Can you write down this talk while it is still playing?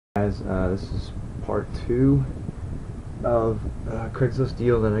Guys, this is part 2 of a Craigslist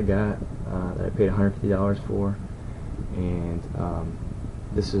deal that I got, that I paid $150 for, and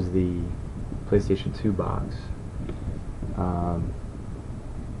this is the PlayStation 2 box.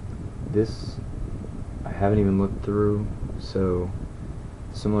 This I haven't even looked through, so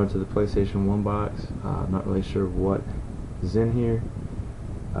similar to the PlayStation 1 box, I'm not really sure what is in here.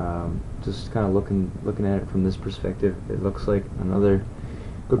 Just kind of looking at it from this perspective, it looks like another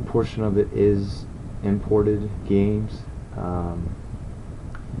good portion of it is imported games,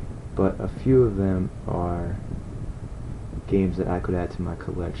 but a few of them are games that I could add to my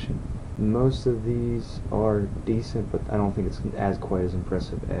collection. Most of these are decent, but I don't think it's quite as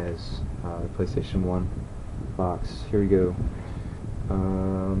impressive as the PlayStation 1 box. Here we go.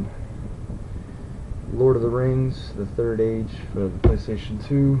 Lord of the Rings, The Third Age for the PlayStation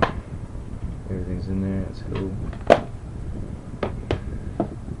 2. Everything's in there. That's cool.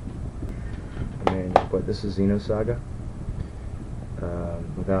 Manual, but this is Xenosaga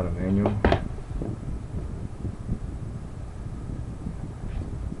without a manual.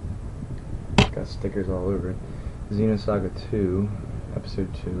 Got stickers all over it. Xenosaga 2,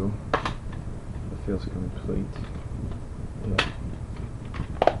 Episode 2. It feels complete. Yeah.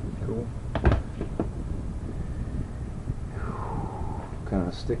 Cool. Kind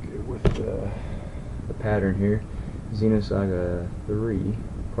of stick it with the pattern here. Xenosaga 3.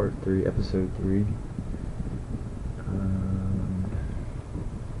 Part 3, Episode 3.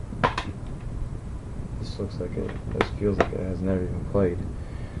 This looks like this feels like it has never even played.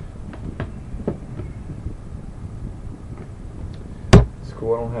 It's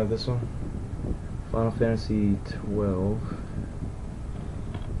cool. I don't have this one. Final Fantasy 12.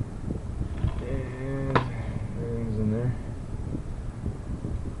 And everything's in there.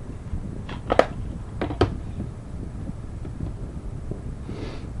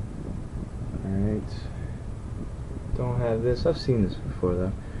 Don't have this. I've seen this before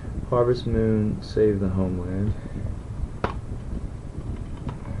though. Harvest Moon, Save the Homeland.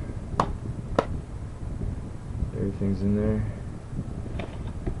 Everything's in there.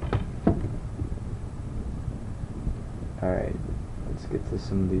 Alright, let's get to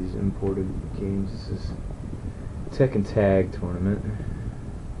some of these imported games. This is Tekken Tag Tournament.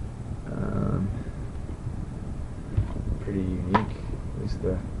 Pretty unique. At least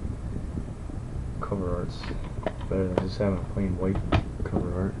the cover art's better than just having a plain white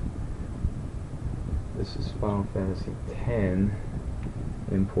cover art. This is Final Fantasy X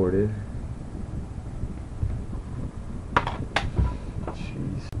imported.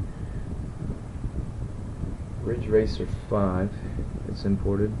 Jeez. Ridge Racer 5, it's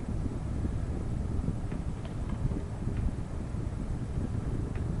imported.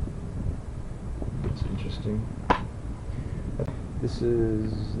 That's interesting. This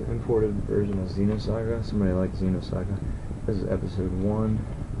is the imported version of Xenosaga. Somebody liked Xenosaga. This is Episode 1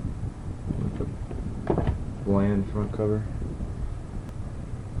 with the bland front cover.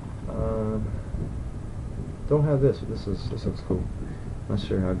 Don't have this, but this looks cool. Not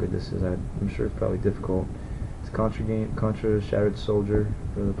sure how good this is. I'm sure it's probably difficult. It's Contra Shattered Soldier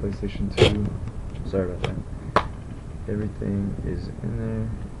for the PlayStation 2. Sorry about that. Everything is in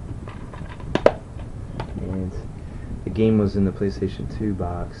there. And the game was in the PlayStation 2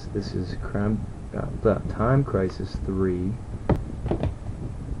 box. This is Time Crisis 3.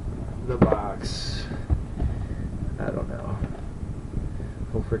 The box. I don't know.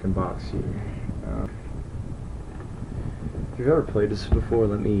 Whole freaking box here. If you've ever played this before,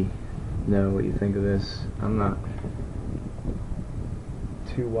 let me know what you think of this. I'm not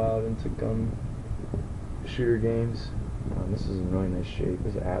too wild into gun shooter games. This is in really nice shape.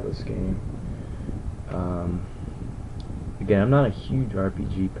 This is an Atlas game. Again, I'm not a huge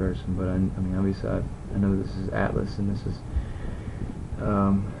RPG person, but I mean, obviously I know this is Atlas, and this is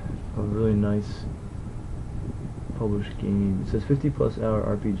a really nice published game. It says 50+ hour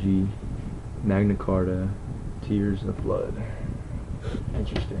RPG, Magna Carta, Tears of Blood.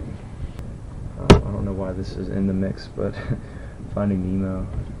 Interesting. I don't know why this is in the mix, but Finding Nemo.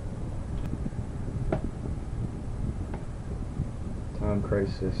 Time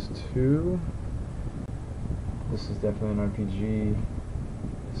Crisis 2. This is definitely an RPG.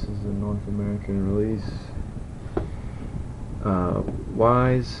 This is a North American release.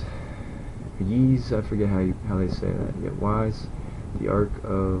 Wise, Yeez, I forget how they say that. Yeah, Wise, The Ark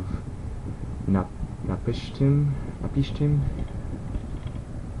of Napishtim.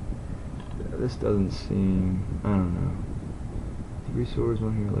 This doesn't seem, I don't know. 3 Swords,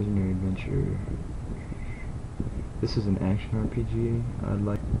 One Hero, Legendary Adventure. This is an action RPG.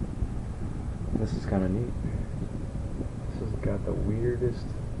 This is kind of neat. This has got the weirdest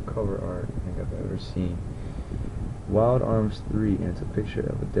cover art I think I've ever seen. Wild Arms 3, and it's a picture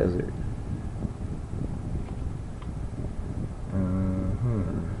of a desert.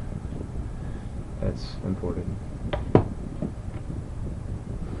 That's important.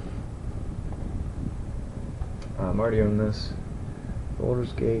 I'm already on this.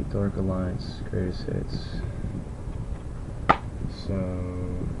 Baldur's Gate, Dark Alliance, greatest hits. So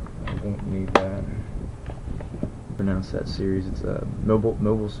I won't need that. Pronounce that series. It's a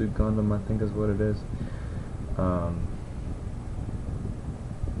Mobile Suit Gundam, I think is what it is. I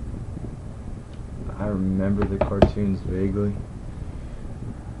remember the cartoons vaguely.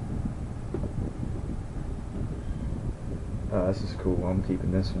 This is cool. I'm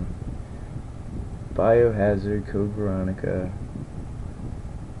keeping this one. Biohazard Code Veronica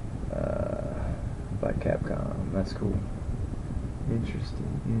by Capcom. That's cool.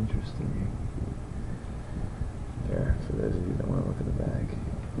 Interesting. There, for those of you that want to look at the back.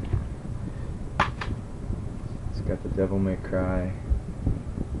 It's got the Devil May Cry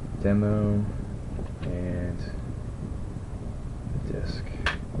demo and the disc.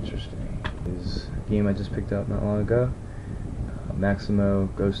 Interesting. This is a game I just picked up not long ago. Maximo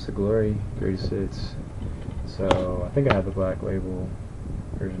Ghost to Glory, greatest hits. So I think I have the black label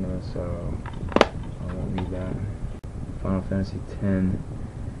version of it, so I won't need that. Final Fantasy X,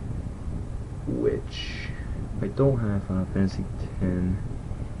 which I don't have Final Fantasy X,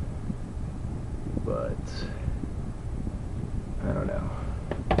 but I don't know.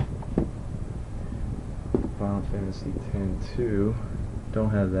 Final Fantasy X-2, don't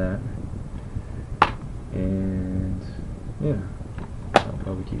have that, and yeah, I'll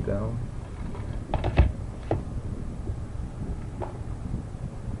probably keep that one.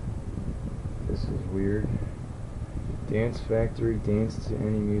 This is weird. Dance Factory, Dance to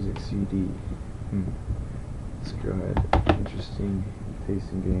Any Music CD. Let's go ahead. Interesting taste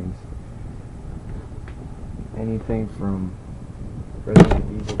in games. Anything from Resident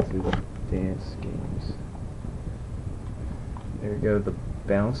Evil to dance games. There we go, the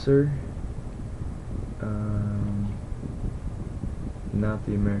Bouncer. Not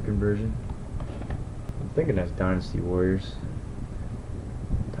the American version. I'm thinking that's Dynasty Warriors.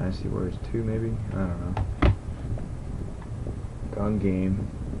 Dynasty Warriors 2 maybe? I don't know. Gun Game.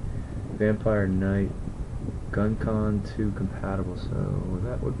 Vampire Knight. GunCon 2 compatible, so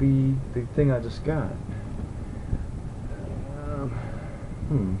that would be the thing I just got.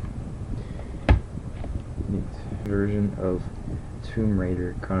 Neat. Version of Tomb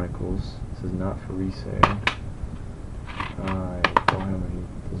Raider Chronicles. This is not for resale. I don't have any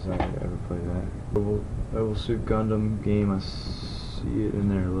desire to ever play that. Mobile Suit Gundam game, I see it in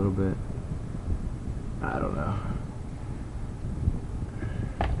there a little bit. I don't know.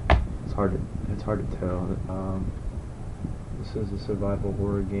 It's hard to tell. This is a survival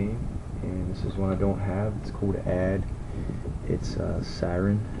horror game, and this is one I don't have. It's cool to add. It's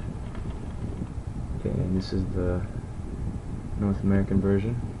Siren, and this is the North American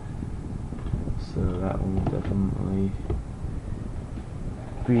version. So that one will definitely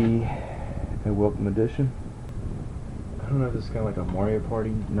be a welcome addition. I don't know if this is kind of like a Mario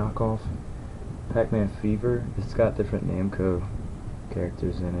Party knockoff. Pac-Man Fever. It's got different Namco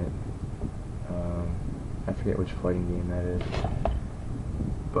characters in it. I forget which fighting game that is,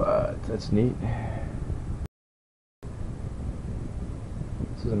 but that's neat.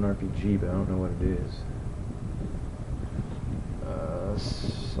 This is an RPG, but I don't know what it is.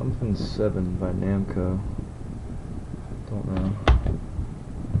 Something 7 by Namco. Don't know.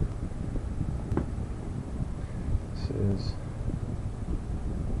 This is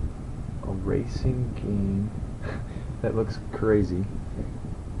a racing game that looks crazy.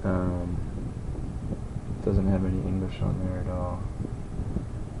 Doesn't have any English on there at all.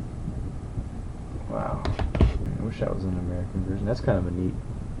 Wow. I wish that was an American version. That's kind of a neat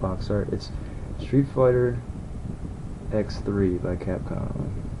box art. It's Street Fighter X3 by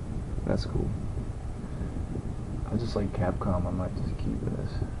Capcom. That's cool. I just like Capcom. I might just keep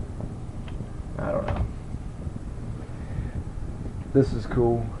this. I don't know. This is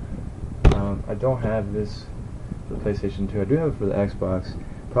cool. I don't have this for the PlayStation 2. I do have it for the Xbox.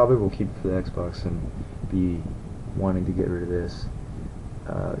 Probably will keep it for the Xbox and be wanting to get rid of this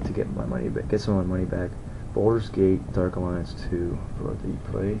to get my money back, get some of my money back. Baldur's Gate Dark Alliance 2 for the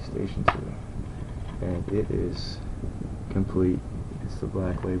PlayStation 2, and it is complete. It's the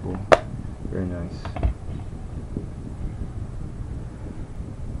black label, very nice.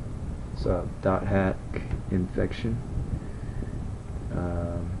 It's a Dot Hack Infection,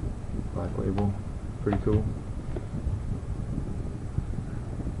 black label, pretty cool.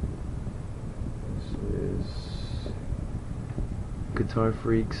 Guitar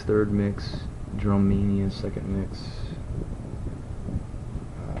Freaks, third mix. Drum Mania, second mix.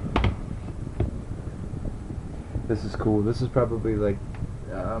 This is cool. This is probably like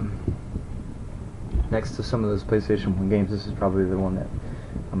next to some of those PlayStation 1 games, this is probably the one that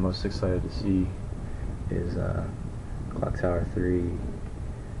I'm most excited to see. Is Clock Tower 3,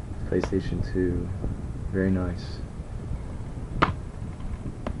 PlayStation 2. Very nice.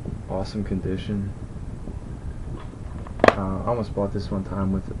 Awesome condition. I almost bought this one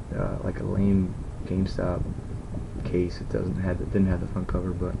time with like a lame GameStop case. It didn't have the front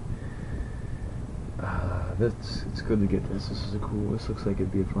cover, but it's good to get this. This is cool. This looks like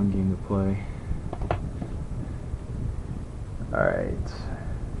it'd be a fun game to play.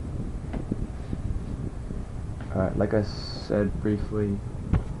 Alright, like I said briefly,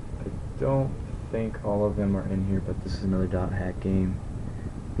 I don't think all of them are in here, but this is another dot hack game,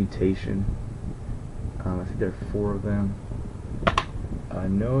 Mutation. I think there are 4 of them. I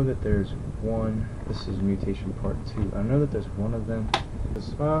know that there's one. This is Mutation Part 2. I know that there's one of them.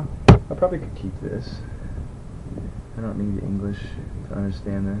 I probably could keep this. I don't need English to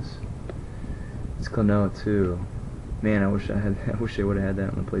understand this. It's Klonoa 2. Man, I wish I would have had that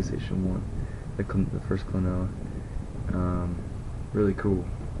on the PlayStation 1. The first Klonoa. Really cool.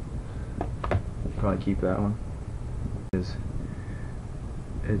 Probably keep that one. It's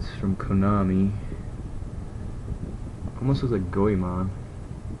from Konami. Almost looks like Goemon.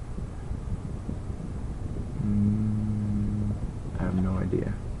 I have no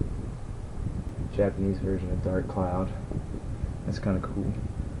idea. Japanese version of Dark Cloud. That's kind of cool.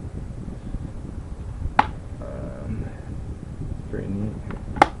 Pretty neat.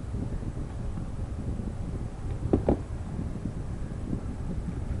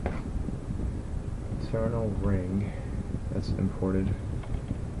 Eternal Ring. That's imported.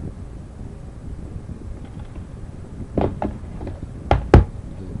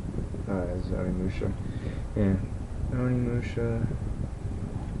 Onimusha. Yeah. Onimusha.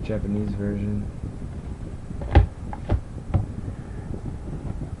 Japanese version.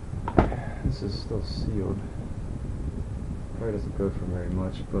 This is still sealed. Probably doesn't go for very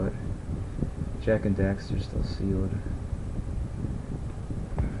much, but Jak and Daxter's still sealed.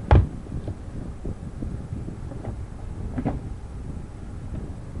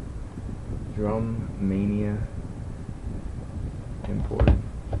 Drum Mania imported.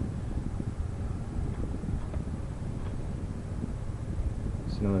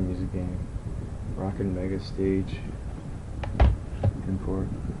 It's another music game. Rockin' Mega Stage import.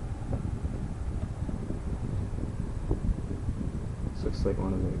 This looks like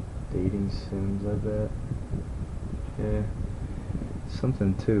one of the dating sims, I bet. Yeah.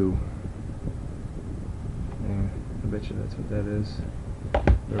 Something too. Yeah, I bet you that's what that is.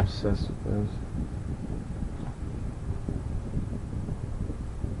 They're obsessed with those.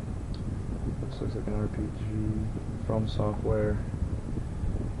 This looks like an RPG. From Software.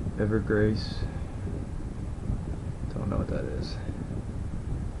 Evergrace. Don't know what that is.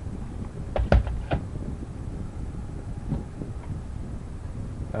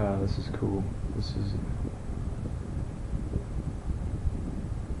 This is cool. This is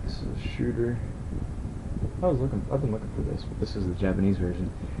a shooter. I've been looking for this, but this is the Japanese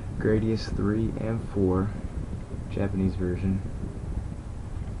version. Gradius 3 and 4, Japanese version.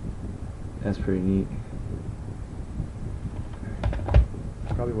 That's pretty neat.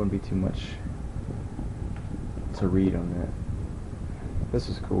 Probably wouldn't be too much to read on that. This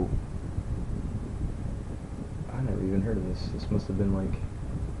is cool. I never even heard of this. This must have been like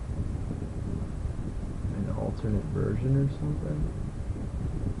an alternate version or something.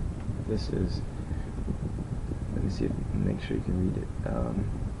 This is, let me see if, make sure you can read it.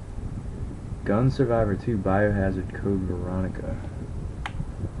 Gun Survivor 2 Biohazard Code Veronica.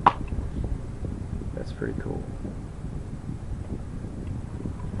 That's pretty cool.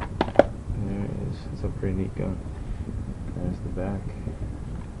 There it is. It's a pretty neat gun. There's the back.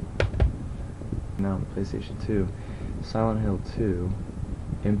 Now on the PlayStation 2, Silent Hill 2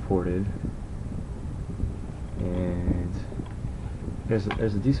 imported, and there's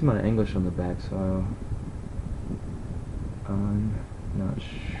a decent amount of English on the back, so I'm not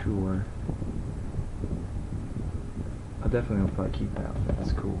sure. I definitely will probably keep that one.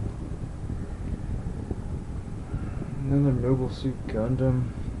 That's cool. Another Mobile Suit Gundam.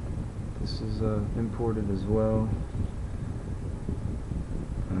 This is imported as well.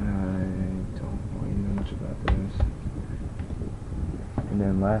 I don't really know much about this. And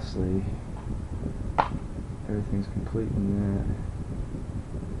then lastly, everything's complete in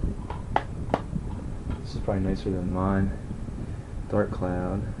that. This is probably nicer than mine. Dark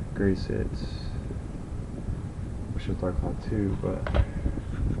Cloud, Grace Hits, Official Darkfall 2, but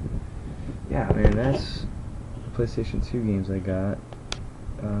yeah, man, that's the PlayStation 2 games I got.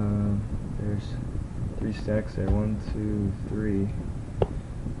 There's 3 stacks there, 1, 2, 3,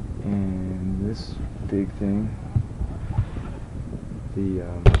 and this big thing, the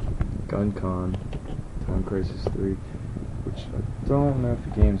Gun Con Time Crisis 3, which I don't know if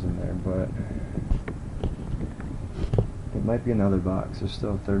the game's in there, but it might be another box. There's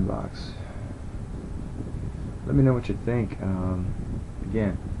still a third box. Let me know what you think.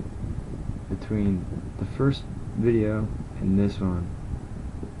 Again, between the first video and this one,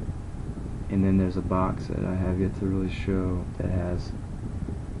 and then there's a box that I have yet to really show that has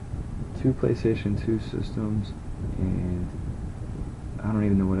 2 PlayStation 2 systems, and I don't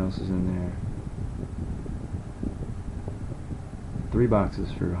even know what else is in there. 3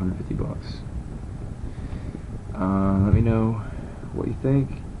 boxes for 150 bucks. Let me know what you think.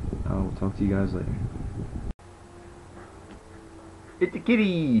 I'll talk to you guys later. It's a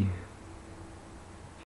kitty!